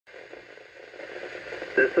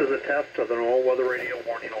This is a test of the NOAA Weather Radio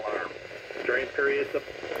warning alarm. During periods of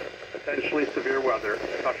potentially severe weather,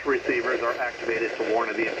 special receivers are activated to warn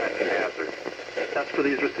of the impending hazard. Tests for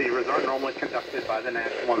these receivers are normally conducted by the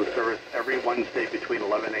National Weather Service every Wednesday between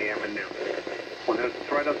 11 a.m. and noon. When there's a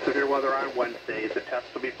threat of severe weather on Wednesday, the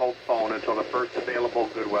test will be postponed until the first available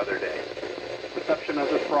good weather day. Reception of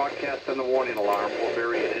this broadcast and the warning alarm will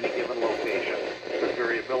vary at any given location. This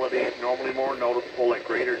variability, normally more noticeable at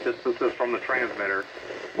greater distances from the transmitter,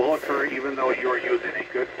 will occur even though you are using a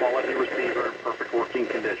good quality receiver in perfect working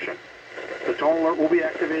condition. The tone alert will be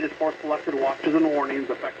activated for selected watches and warnings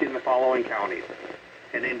affecting the following counties.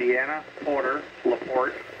 In Indiana, Porter,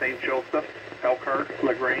 LaPorte, St. Joseph, Elkhart,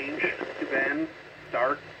 LaGrange, Bend,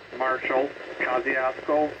 Stark, Marshall,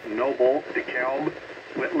 Kosciuszko, Noble, DeKalb,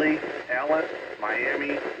 Whitley, Allen,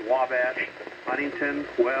 Miami, Wabash, Huntington,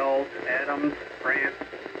 Wells, Adams, France,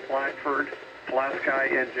 Blackford,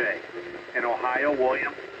 Pulaski, and Jay. In Ohio,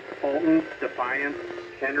 Williams, Fulton, Defiance,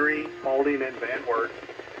 Henry, Paulding, and Van Wert.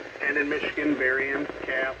 And in Michigan, Berrien,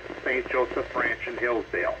 Cass, St. Joseph, Branch, and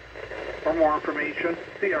Hillsdale. For more information,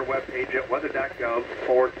 see our webpage at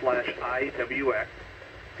weather.gov/IWX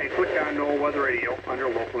and click on NOAA Weather Radio under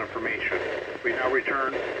local information. We now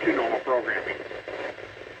return to normal programming.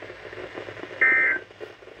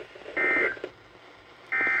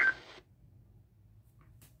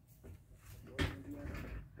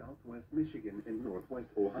 Southwest Michigan and Northwest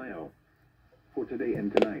Ohio. For today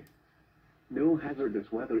and tonight, no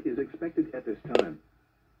hazardous weather is expected at this time.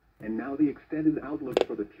 And now the extended outlook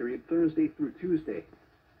for the period Thursday through Tuesday.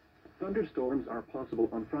 Thunderstorms are possible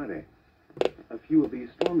on Friday. A few of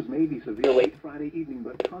these storms may be severe late Friday evening,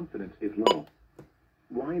 but confidence is low.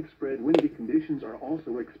 Widespread windy conditions are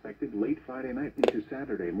also expected late Friday night into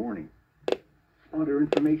Saturday morning. Spotter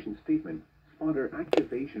information statement. Spotter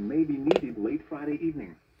activation may be needed late Friday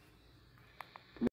evening.